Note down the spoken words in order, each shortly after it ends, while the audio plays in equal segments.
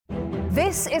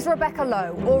This is Rebecca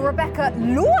Lowe, or Rebecca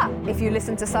Lua if you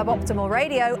listen to Suboptimal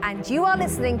Radio, and you are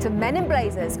listening to Men in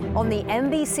Blazers on the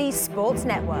NBC Sports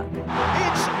Network.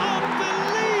 It's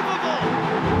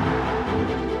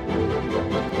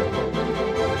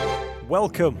unbelievable!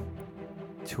 Welcome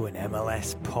to an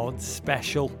MLS pod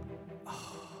special.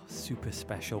 Super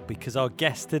special because our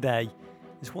guest today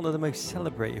is one of the most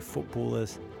celebrated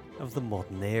footballers of the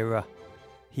modern era.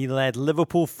 He led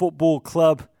Liverpool Football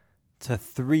Club to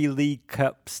 3 League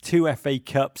Cups, 2 FA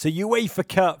Cups, a UEFA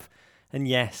Cup, and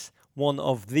yes, one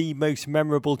of the most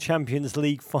memorable Champions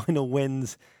League final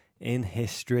wins in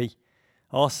history.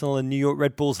 Arsenal and New York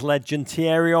Red Bulls legend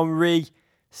Thierry Henry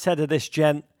said of this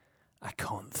gent, "I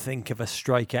can't think of a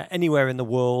striker anywhere in the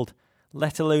world,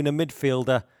 let alone a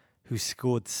midfielder, who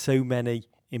scored so many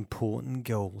important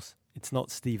goals." It's not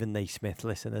Stephen Naismith,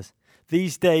 listeners.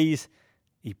 These days,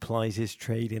 he plies his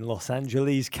trade in Los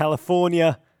Angeles,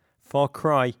 California, far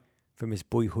cry from his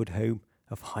boyhood home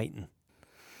of Highton.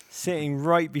 Sitting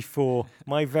right before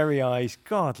my very eyes,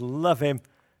 God love him,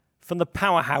 from the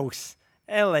powerhouse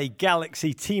LA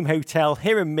Galaxy Team Hotel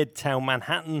here in Midtown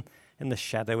Manhattan, in the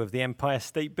shadow of the Empire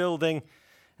State Building,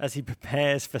 as he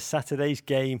prepares for Saturday's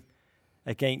game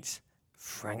against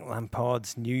Frank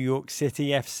Lampard's New York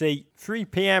City FC, 3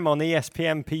 p.m. on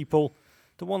ESPN, people.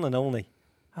 The one and only,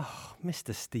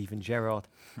 Mr. Steven Gerrard.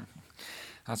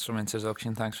 That's some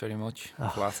introduction. Thanks very much.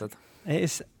 I'm flattered. It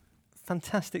is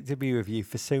fantastic to be with you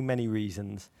for so many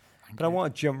reasons. But I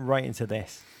want to jump right into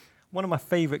this. One of my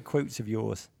favourite quotes of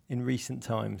yours in recent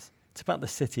times. It's about the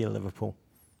city of Liverpool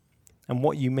and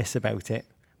what you miss about it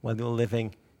while you're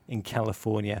living in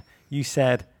California. You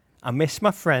said, "I miss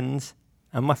my friends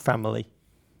and my family."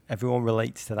 Everyone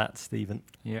relates to that, Stephen.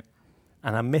 Yeah.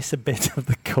 And I miss a bit of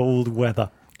the cold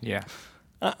weather. Yeah.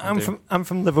 I'm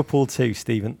from Liverpool too,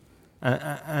 Stephen.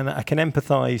 And I can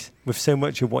empathise with so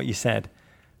much of what you said.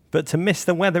 But to miss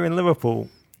the weather in Liverpool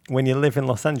when you live in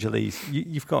Los Angeles,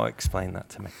 you've got to explain that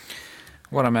to me.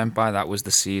 What I meant by that was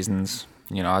the seasons.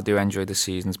 You know, I do enjoy the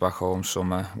seasons back home,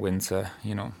 summer, winter,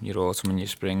 your autumn and your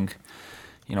spring.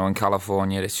 In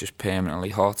California, it's just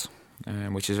permanently hot,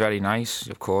 which is very nice.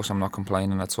 Of course, I'm not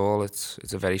complaining at all.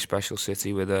 It's a very special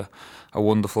city with a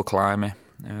wonderful climate.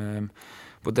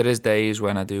 But there is days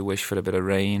when I do wish for a bit of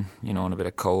rain, and a bit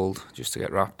of cold, just to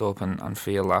get wrapped up and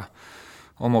feel that,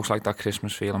 almost like that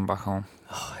Christmas feeling back home.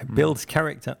 It builds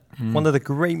character. One of the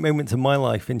great moments of my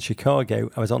life in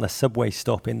Chicago, I was on a subway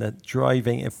stop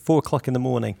driving at 4 o'clock in the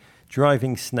morning,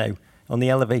 driving snow. On the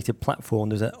elevated platform,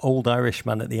 there was an old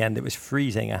Irishman at the end. It was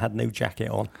freezing. I had no jacket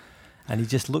on. And he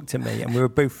just looked at me and we were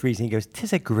both freezing. He goes,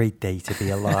 "'Tis a great day to be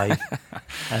alive."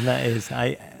 And that is,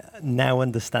 I now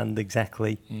understand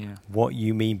exactly what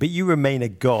you mean. But you remain a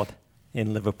god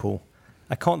in Liverpool.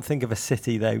 I can't think of a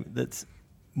city, though, that's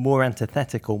more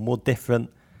antithetical, more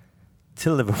different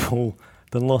to Liverpool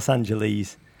than Los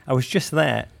Angeles. I was just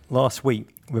there last week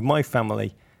with my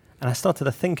family, and I started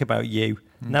to think about you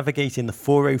navigating the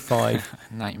 405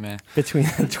 nightmare between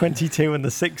the 22 and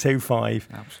the 605.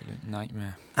 Absolute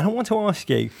nightmare. And I want to ask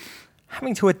you,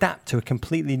 having to adapt to a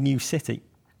completely new city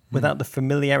without the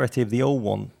familiarity of the old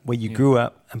one, where you grew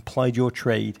up and plied your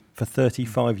trade for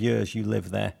 35 years, you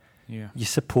live there, your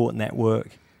support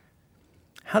network.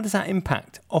 How does that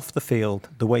impact off the field,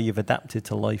 the way you've adapted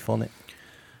to life on it?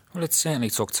 Well, it certainly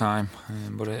took time,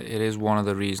 but it is one of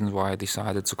the reasons why I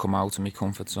decided to come out of my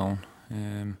comfort zone.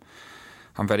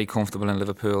 I'm very comfortable in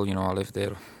Liverpool. I lived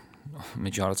there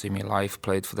majority of my life,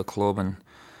 played for the club, and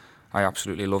I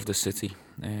absolutely love the city.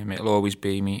 It'll always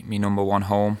be my number one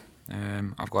home.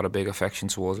 I've got a big affection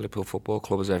towards Liverpool Football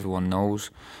Club, as everyone knows.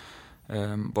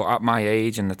 But at my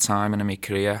age and the time in my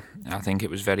career, I think it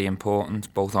was very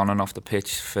important, both on and off the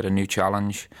pitch, for a new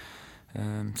challenge,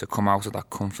 to come out of that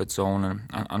comfort zone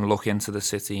and look into the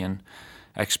city and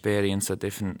experience a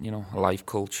different, life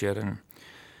culture, and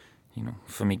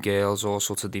for me girls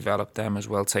also to develop them as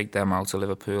well, take them out to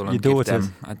Liverpool and give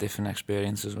them a different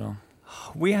experience as well.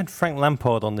 We had Frank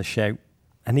Lampard on the show,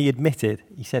 and he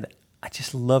said, "I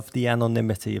just love the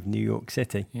anonymity of New York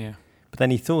City." Yeah. But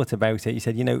then he thought about it. He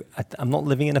said, I'm not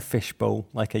living in a fishbowl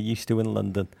like I used to in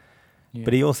London. Yeah.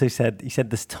 But he also said,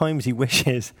 there's times he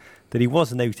wishes that he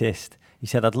was noticed. He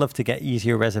said, "I'd love to get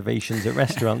easier reservations at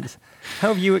restaurants." How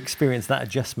have you experienced that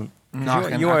adjustment? No,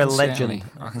 you are a legend.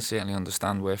 I can certainly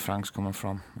understand where Frank's coming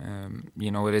from.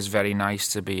 It is very nice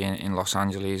to be in Los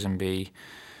Angeles and be,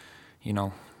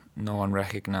 no one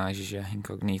recognises you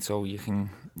incognito. You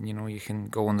can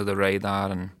go under the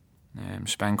radar and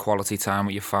spend quality time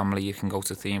with your family. You can go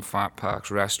to theme parks,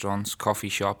 restaurants, coffee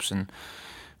shops, and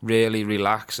really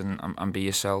relax and be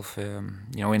yourself.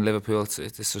 In Liverpool,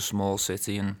 it's a small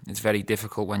city, and it's very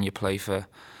difficult when you play for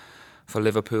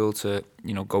Liverpool to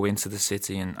go into the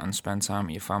city and spend time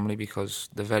with your family, because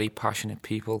they're very passionate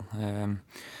people.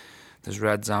 There's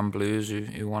Reds and Blues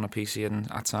who want a piece of you,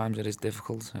 and at times it is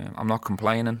difficult. I'm not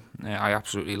complaining. I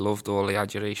absolutely loved all the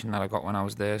adulation that I got when I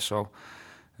was there. So,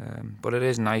 but it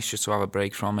is nice just to have a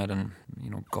break from it and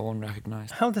go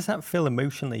unrecognised. How does that feel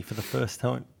emotionally for the first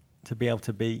time, to be able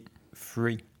to be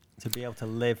free, to be able to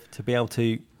live, to be able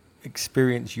to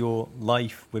experience your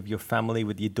life with your family,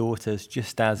 with your daughters,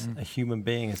 just as a human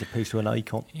being as opposed to an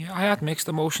icon? Yeah, I had mixed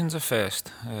emotions at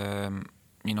first.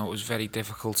 It was very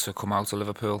difficult to come out of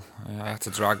Liverpool. I had to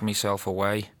drag myself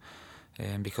away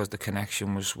because the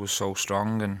connection was so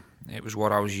strong, and it was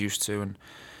what I was used to. And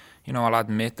I'll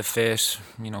admit the first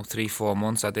 3-4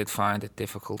 months I did find it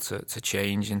difficult to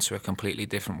change into a completely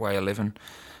different way of living,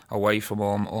 away from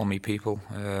all my people.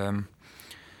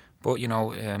 But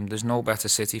there's no better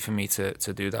city for me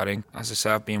to do that in. As I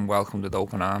said, I've been welcomed with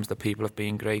open arms. The people have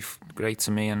been great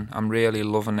to me, and I'm really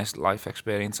loving this life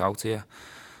experience out here.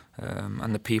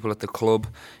 And the people at the club,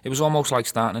 it was almost like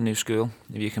starting a new school,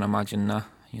 if you can imagine that.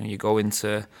 You go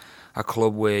into a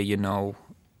club where no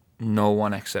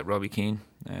one except Robbie Keane.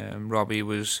 Robbie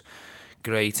was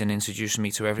great in introducing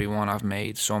me to everyone. I've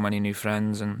made so many new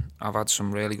friends, and I've had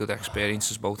some really good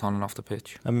experiences both on and off the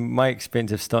pitch. I mean, my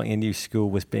experience of starting a new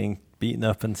school was being beaten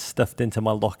up and stuffed into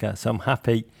my locker, so I'm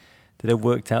happy that it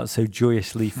worked out so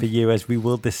joyously for you, as we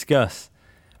will discuss.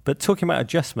 But talking about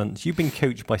adjustments, you've been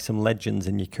coached by some legends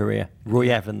in your career. Roy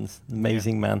Evans,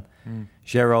 amazing man.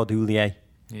 Gerrard Houllier,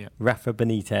 Rafa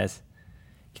Benitez.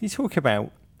 Can you talk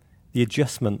about the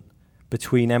adjustment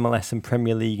between MLS and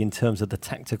Premier League in terms of the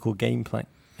tactical gameplay?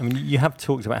 I mean, you have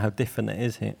talked about how different it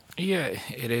is here. Yeah,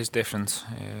 it is different.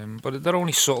 But they're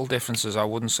only subtle differences. I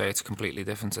wouldn't say it's completely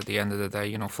different. At the end of the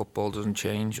day, football doesn't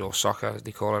change, or soccer as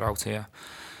they call it out here.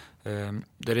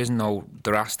 There is no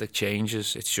drastic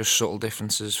changes. It's just subtle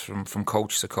differences from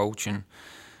coach to coach, and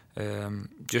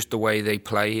just the way they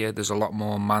play here. There's a lot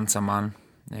more man-to-man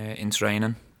in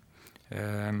training.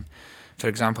 For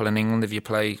example, in England, if you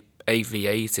play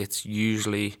 8v8, it's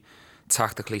usually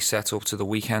tactically set up to the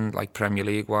weekend, like Premier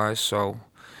League wise. So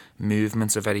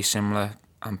movements are very similar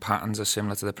and patterns are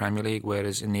similar to the Premier League,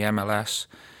 whereas in the MLS,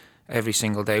 every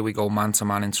single day we go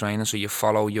man-to-man in training, so you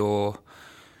follow your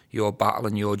battle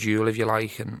and your duel, if you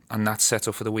like, and that's set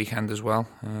up for the weekend as well.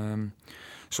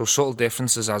 So subtle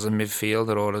differences as a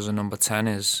midfielder or as a number 10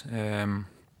 is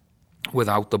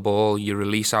without the ball, you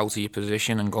release out of your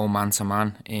position and go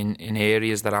man-to-man in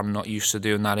areas that I'm not used to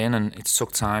doing that in, and it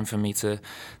took time for me to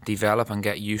develop and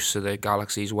get used to the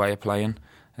Galaxy's way of playing.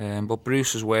 But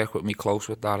Bruce has worked with me close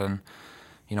with that, and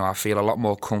I feel a lot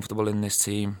more comfortable in this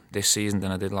team this season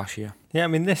than I did last year. Yeah, I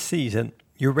mean, this season,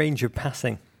 your range of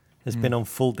passing has been on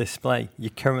full display. You're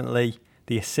currently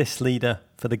the assist leader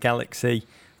for the Galaxy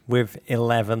with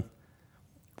 11.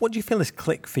 What do you feel has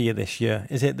clicked for you this year?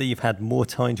 Is it that you've had more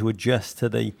time to adjust to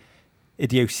the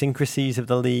idiosyncrasies of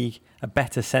the league, a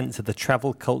better sense of the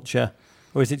travel culture,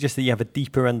 or is it just that you have a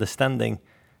deeper understanding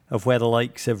of where the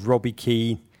likes of Robbie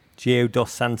Keane, Gio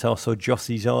Dos Santos or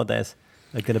José Zardes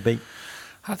are going to be?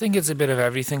 I think it's a bit of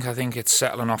everything. I think it's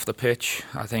settling off the pitch.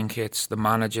 I think it's the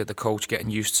manager, the coach getting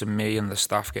used to me, and the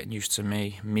staff getting used to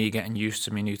me getting used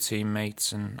to my new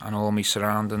teammates and all my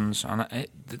surroundings. And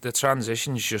the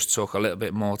transitions just took a little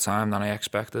bit more time than I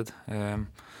expected.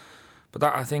 But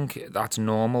I think that's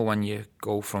normal when you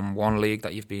go from one league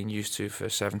that you've been used to for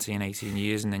 17, 18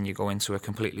 years and then you go into a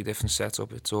completely different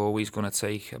setup. It's always going to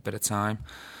take a bit of time.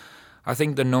 I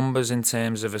think the numbers in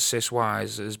terms of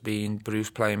assist-wise has been Bruce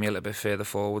playing me a little bit further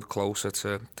forward, closer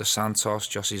to Dos Santos,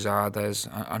 José Zardes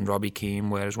and Robbie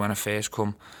Keane, whereas when I first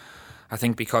come, I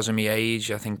think because of my age,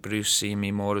 I think Bruce seen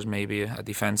me more as maybe a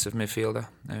defensive midfielder.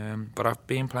 But I've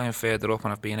been playing further up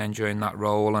and I've been enjoying that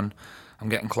role, and I'm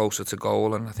getting closer to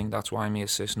goal, and I think that's why my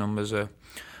assist numbers are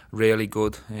really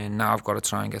good. And now I've got to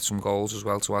try and get some goals as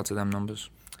well to add to them numbers.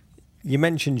 You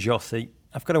mentioned José.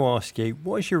 I've got to ask you,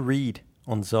 what is your read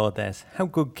on Zardes? How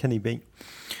good can he be?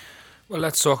 Well,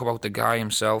 let's talk about the guy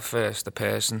himself first, the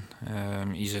person.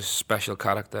 He's a special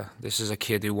character. This is a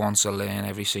kid who wants to learn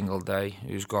every single day,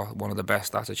 who's got one of the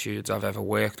best attitudes I've ever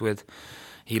worked with.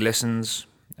 He listens,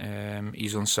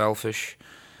 he's unselfish,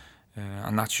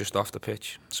 and that's just off the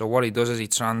pitch. So what he does is he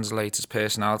translates his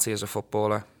personality as a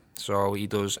footballer. So he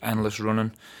does endless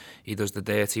running, he does the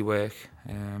dirty work,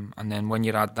 and then when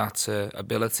you add that to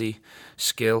ability,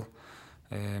 skill,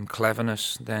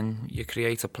 cleverness, then you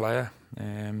create a player.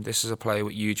 This is a player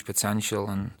with huge potential,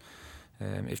 and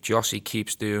if José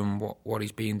keeps doing what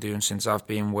he's been doing since I've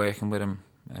been working with him,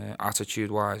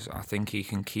 attitude-wise, I think he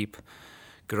can keep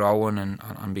growing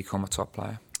and become a top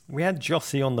player. We had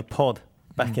Jossie on the pod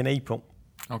back in April.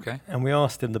 Okay. And we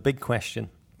asked him the big question.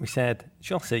 We said,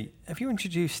 Jossie, have you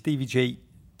introduced Stevie G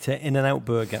to In-N-Out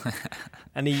Burger?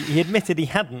 And he admitted he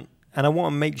hadn't. And I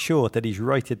want to make sure that he's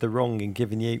righted the wrong in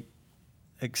giving you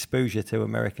exposure to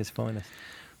America's finest.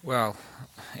 Well,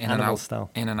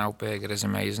 In-N-Out Burger is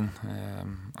amazing.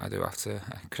 I do have to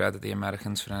credit the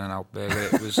Americans for In-N-Out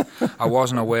Burger. I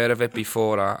wasn't aware of it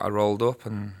before I rolled up,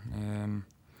 and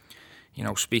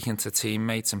speaking to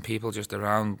teammates and people just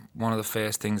around, one of the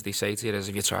first things they say to you is,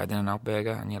 "Have you tried In-N-Out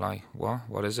Burger?" And you're like, "What?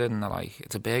 What is it?" And they're like,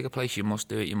 "It's a burger place. You must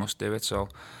do it. You must do it." So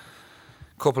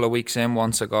a couple of weeks in,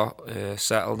 once I got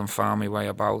settled and found my way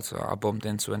about, I bumped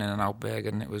into an In-N-Out Burger,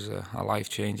 and it was a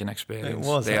life-changing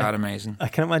experience. They are amazing. I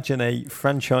can imagine a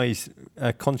franchise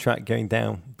contract going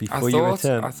down before you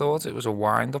return. I thought it was a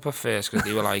wind-up at first, because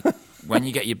they were like, when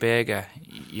you get your burger,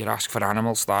 you ask for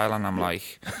animal style, and I'm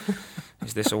like,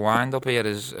 is this a wind-up here?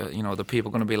 Is the people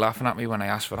going to be laughing at me when I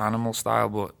ask for animal style?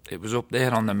 But it was up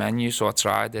there on the menu, so I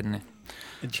tried, didn't it?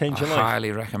 It changed your life. I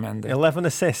highly recommend it. 11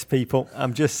 assists, people.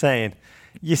 I'm just saying.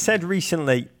 You said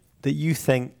recently that you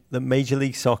think that Major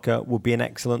League Soccer would be an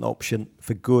excellent option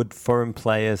for good foreign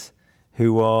players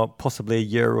who are possibly a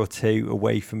year or two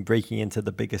away from breaking into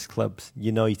the biggest clubs,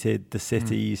 United, the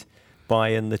Cities,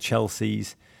 Bayern, the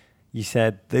Chelseas. You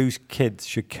said those kids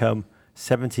should come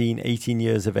 17, 18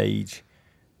 years of age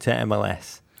to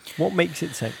MLS. What makes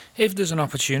it so? If there's an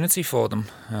opportunity for them,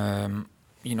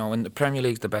 in the Premier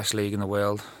League, the best league in the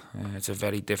world. It's a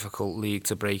very difficult league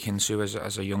to break into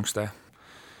as a youngster.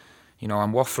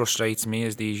 And what frustrates me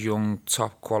is these young,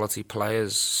 top-quality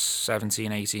players,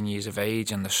 17, 18 years of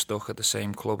age, and they're stuck at the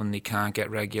same club and they can't get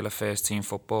regular first-team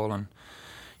football. And,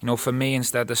 for me,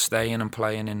 instead of staying and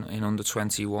playing in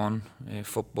under-21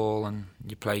 football, and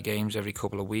you play games every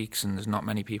couple of weeks and there's not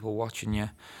many people watching you,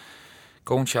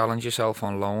 go and challenge yourself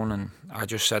on loan. And I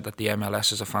just said that the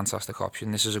MLS is a fantastic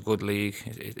option. This is a good league.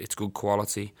 It's good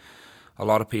quality. A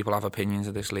lot of people have opinions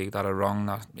of this league that are wrong,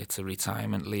 that it's a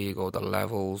retirement league or the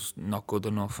level's not good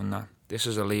enough, and that this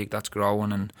is a league that's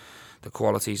growing and the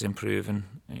quality's improving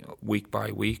week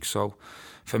by week. So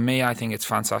for me, I think it's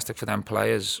fantastic for them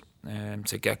players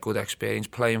to get good experience,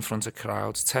 play in front of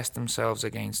crowds, test themselves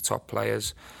against top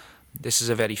players. This is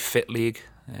a very fit league.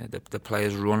 The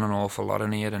players run an awful lot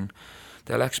in here, and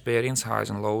they'll experience highs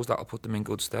and lows that'll put them in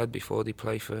good stead before they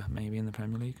play for maybe in the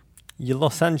Premier League. Your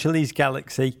Los Angeles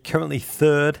Galaxy, currently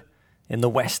third in the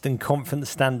Western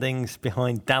Conference standings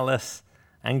behind Dallas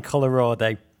and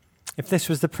Colorado. If this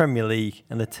was the Premier League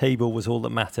and the table was all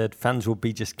that mattered, fans would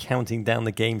be just counting down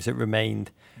the games that remained,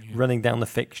 running down the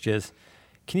fixtures.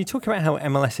 Can you talk about how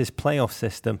MLS's playoff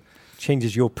system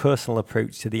changes your personal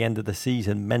approach to the end of the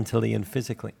season, mentally and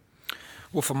physically?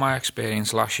 Well, from my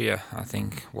experience last year, I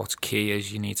think what's key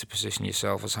is you need to position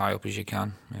yourself as high up as you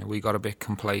can. We got a bit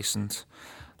complacent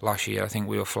last year. I think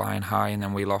we were flying high, and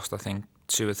then we lost,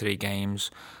 2 or 3 games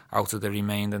out of the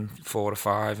remaining 4 or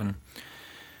 5, and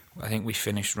I think we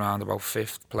finished round about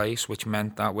 5th place, which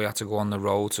meant that we had to go on the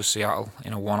road to Seattle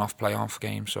in a one-off playoff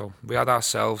game. So we had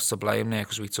ourselves to blame there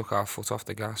because we took our foot off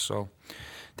the gas. So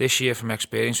this year, from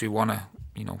experience, we want to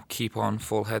keep on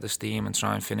full head of steam and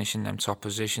try and finish in them top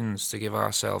positions to give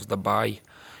ourselves the bye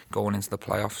going into the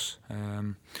playoffs.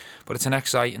 But it's an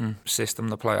exciting system,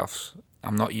 the playoffs.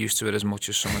 I'm not used to it as much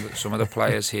as some of the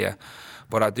players here,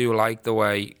 but I do like the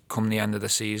way, come the end of the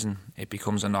season, it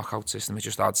becomes a knockout system. It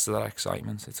just adds to that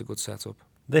excitement. It's a good setup.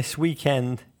 This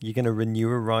weekend, you're going to renew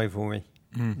a rivalry.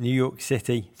 New York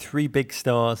City, 3 big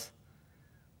stars,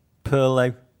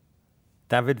 Pirlo,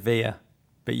 David Villa,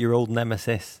 but your old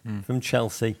nemesis from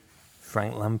Chelsea,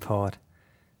 Frank Lampard.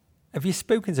 Have you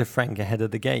spoken to Frank ahead of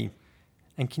the game?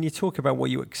 And can you talk about what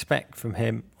you expect from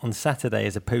him on Saturday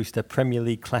as opposed to Premier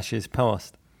League clashes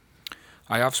past?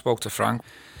 I have spoke to Frank.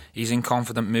 He's in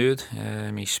confident mood.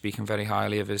 He's speaking very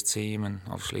highly of his team, and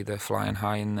obviously they're flying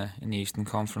high in the Eastern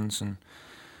Conference, and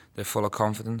they're full of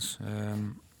confidence.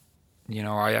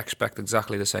 I expect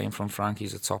exactly the same from Frank.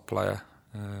 He's a top player.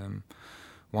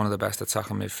 One of the best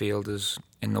attacking midfielders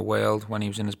in the world when he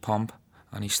was in his pomp,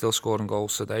 and he's still scoring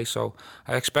goals today. So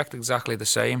I expect exactly the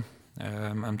same.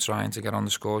 I'm trying to get on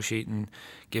the score sheet and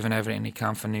giving everything he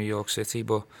can for New York City,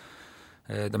 but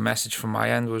the message from my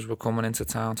end was we're coming into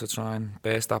town to try and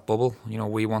burst that bubble.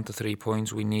 We want the 3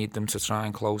 points. We need them to try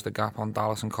and close the gap on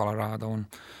Dallas and Colorado, and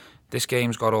this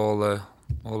game's got all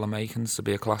the makings to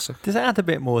be a classic. Does it add a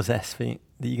bit more zest for you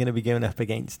that you're going to be going up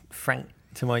against Frank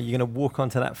tomorrow? You're going to walk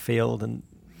onto that field and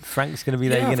Frank's going to be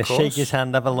there. You're going to shake his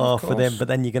hand, have a laugh with him, but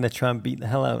then you're going to try and beat the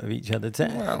hell out of each other.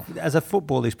 As a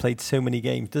footballer who's played so many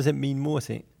games, does it mean more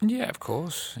to you? Yeah, of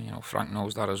course. Frank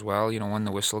knows that as well. When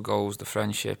the whistle goes, the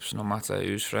friendships, no matter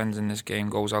who's friends in this game,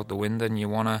 goes out the window, and you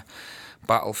want to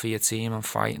battle for your team and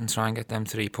fight and try and get them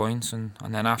 3 points. And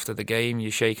then after the game, you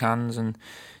shake hands and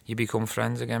you become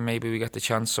friends again. Maybe we get the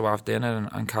chance to have dinner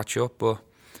and catch up, but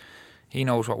he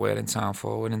knows what we're in town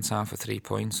for. We're in town for 3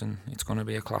 points, and it's going to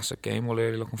be a classic game. We're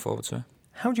really looking forward to it.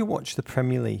 How do you watch the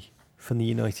Premier League from the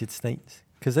United States?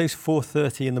 Because those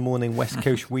 4:30 in the morning West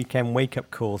Coast weekend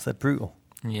wake-up calls, they're brutal.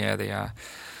 Yeah, they are.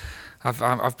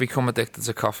 I've become addicted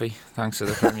to coffee thanks to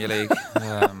the Premier League.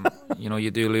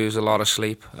 You do lose a lot of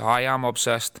sleep. I am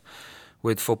obsessed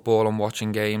with football and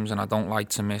watching games, and I don't like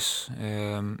to miss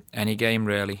any game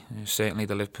really. Certainly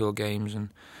the Liverpool games, and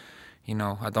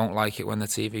I don't like it when the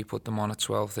TV put them on at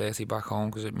 12:30 back home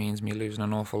because it means me losing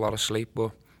an awful lot of sleep.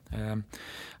 But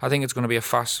I think it's going to be a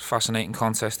fascinating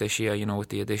contest this year. With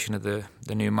the addition of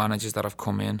the new managers that have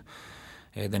come in.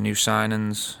 The new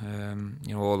signings,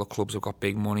 all the clubs have got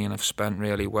big money and have spent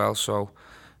really well. So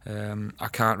I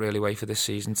can't really wait for this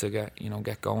season to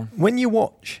get going. When you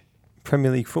watch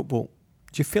Premier League football,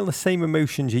 do you feel the same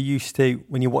emotions you used to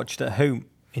when you watched at home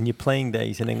in your playing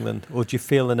days in England, or do you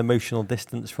feel an emotional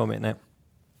distance from it now?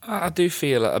 I do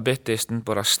feel a bit distant,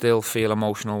 but I still feel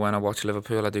emotional when I watch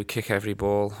Liverpool. I do kick every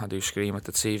ball, I do scream at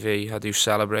the TV, I do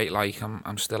celebrate like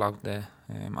I'm still out there.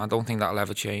 I don't think that'll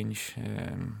ever change.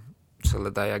 Till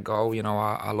the day I go,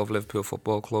 I love Liverpool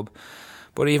Football Club.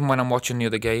 But even when I'm watching the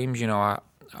other games,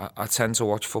 I tend to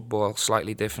watch football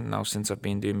slightly different now since I've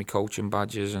been doing my coaching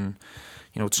badges and,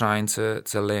 trying to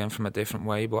learn from a different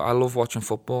way. But I love watching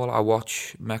football. I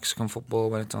watch Mexican football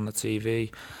when it's on the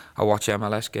TV. I watch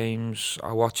MLS games.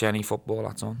 I watch any football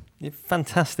that's on.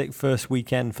 Fantastic first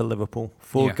weekend for Liverpool.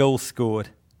 4 goals scored.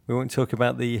 We won't talk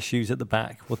about the issues at the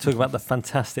back. We'll talk about the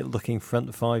fantastic looking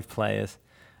front 5 players.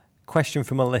 Question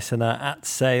from a listener at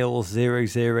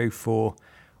Sales004.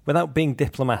 Without being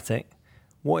diplomatic,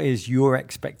 what is your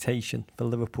expectation for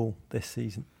Liverpool this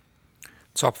season?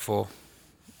 Top 4.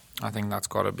 I think that's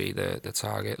got to be the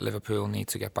target. Liverpool need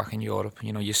to get back in Europe.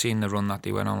 You've seen the run that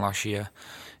they went on last year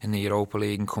in the Europa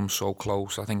League and come so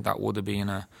close. I think that would have been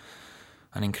an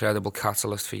incredible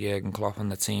catalyst for Jurgen Klopp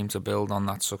and the team to build on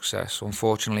that success.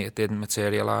 Unfortunately, it didn't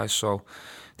materialise. So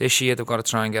this year they've got to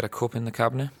try and get a cup in the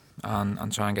cabinet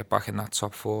and try and get back in that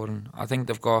top 4. And I think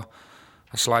they've got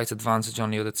a slight advantage on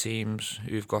the other teams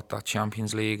who've got that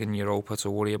Champions League and Europa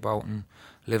to worry about, and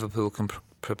Liverpool can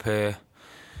prepare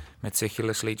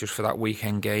meticulously just for that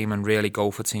weekend game and really go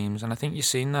for teams. And I think you've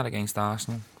seen that against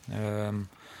Arsenal.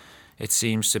 It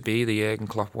seems to be the Jurgen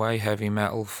Klopp way, heavy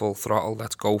metal, full throttle,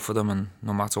 let's go for them, and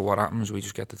no matter what happens we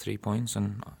just get the 3 points,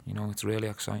 and it's really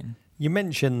exciting. You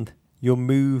mentioned your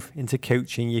move into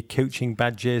coaching, your coaching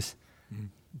badges.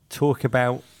 Talk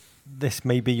about this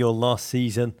may be your last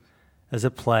season as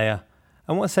a player.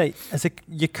 I want to say,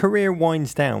 your career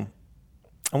winds down,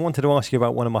 I wanted to ask you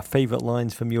about one of my favourite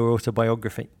lines from your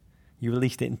autobiography. You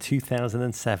released it in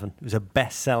 2007. It was a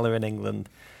bestseller in England.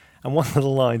 And one of the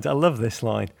lines, I love this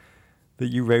line that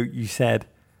you wrote, you said,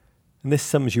 and this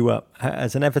sums you up,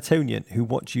 as an Evertonian who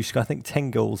watched you score, I think, 10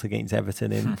 goals against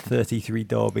Everton in 33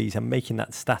 derbies. I'm making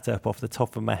that stat up off the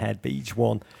top of my head, but each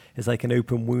one is like an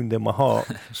open wound in my heart.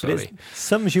 But it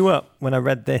sums you up when I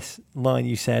read this line.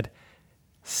 You said,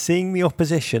 seeing the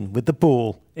opposition with the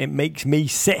ball, it makes me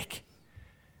sick.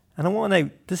 And I want to know,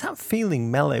 does that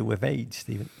feeling mellow with age,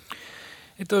 Steven?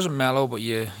 It doesn't mellow, but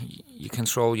you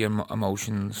control your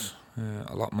emotions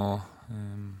a lot more.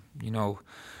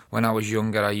 When I was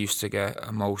younger, I used to get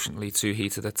emotionally too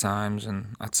heated at times,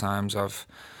 and at times I've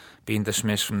been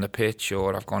dismissed from the pitch,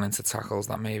 or I've gone into tackles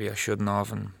that maybe I shouldn't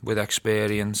have. And with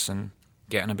experience and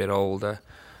getting a bit older,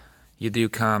 you do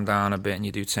calm down a bit and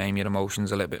you do tame your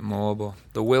emotions a little bit more. But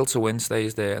the will to win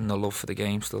stays there, and the love for the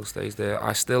game still stays there.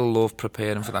 I still love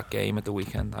preparing for that game at the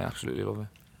weekend. I absolutely love it.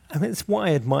 I mean, it's what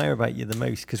I admire about you the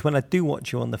most, because when I do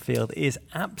watch you on the field, it is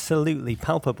absolutely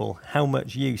palpable how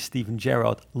much you, Steven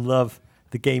Gerrard, love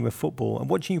the game of football. And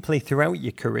watching you play throughout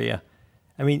your career,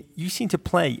 I mean, you seem to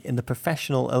play in the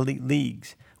professional elite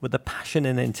leagues with the passion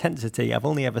and intensity I've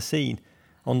only ever seen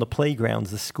on the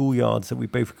playgrounds, the schoolyards that we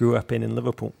both grew up in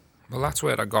Liverpool. Well, that's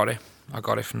where I got it. I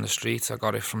got it from the streets. I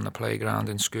got it from the playground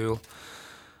in school.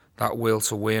 That will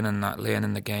to win and that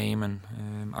learning the game. And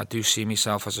I do see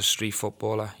myself as a street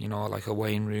footballer, like a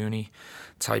Wayne Rooney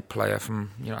type player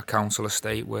from a council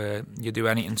estate where you do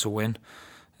anything to win.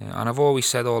 And I've always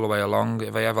said all the way along,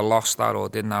 if I ever lost that or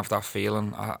didn't have that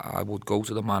feeling, I would go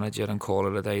to the manager and call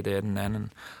it a day there and then.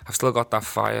 And I've still got that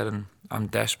fire, and I'm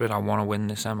desperate. I want to win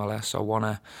this MLS. I want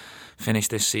to finish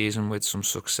this season with some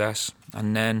success,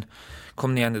 and then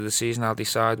come the end of the season, I'll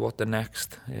decide what the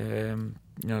next,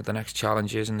 the next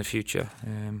challenge is in the future.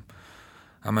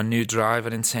 I'm a new driver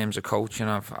in terms of coaching.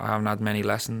 I haven't had many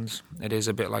lessons. It is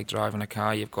a bit like driving a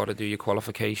car. You've got to do your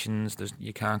qualifications.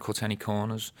 You can't cut any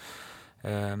corners.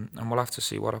 And we'll have to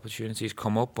see what opportunities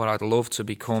come up. But I'd love to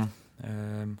become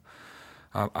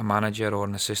a manager or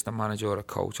an assistant manager or a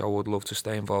coach. I would love to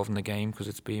stay involved in the game because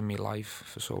it's been my life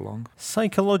for so long.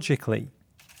 Psychologically,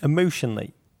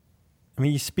 emotionally, I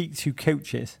mean, you speak to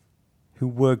coaches who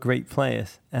were great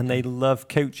players and they love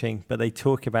coaching, but they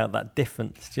talk about that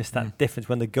difference, just that difference.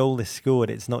 When the goal is scored,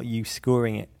 it's not you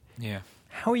scoring it. Yeah.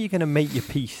 How are you going to make your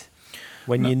peace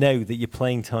when you know that your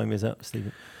playing time is up,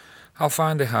 Steven? I'll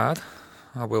find it hard.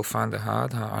 I will find it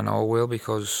hard. I know I will,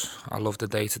 because I love the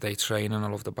day-to-day training, I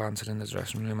love the banter in the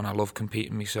dressing room, and I love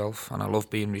competing myself, and I love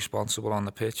being responsible on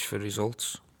the pitch for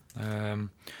results.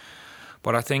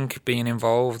 But I think being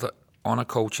involved on a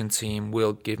coaching team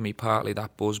will give me partly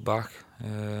that buzz back.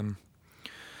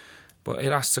 But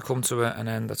it has to come to an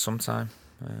end at some time.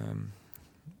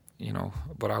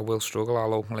 But I will struggle,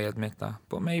 I'll openly admit that.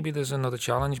 But maybe there's another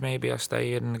challenge. Maybe I stay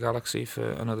here in the Galaxy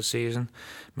for another season.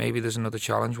 Maybe there's another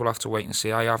challenge. We'll have to wait and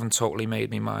see. I haven't totally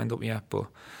made my mind up yet, but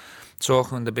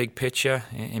talking in the big picture,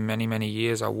 in many, many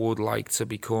years, I would like to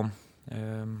become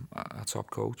a top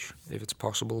coach, if it's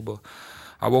possible. But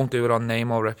I won't do it on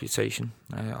name or reputation.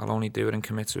 I'll only do it and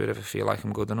commit to it if I feel like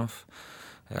I'm good enough.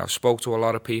 I've spoke to a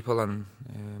lot of people, and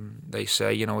they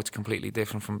say, it's completely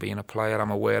different from being a player.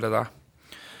 I'm aware of that.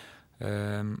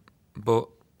 But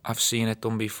I've seen it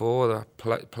done before,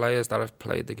 that players that have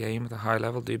played the game at a high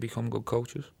level do become good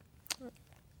coaches.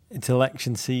 It's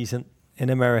election season in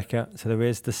America, so there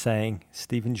is the saying,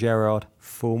 Steven Gerrard,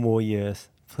 4 more years.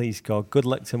 Please God, good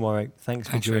luck tomorrow. Thanks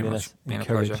for joining us. Been a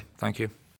pleasure. Thank you.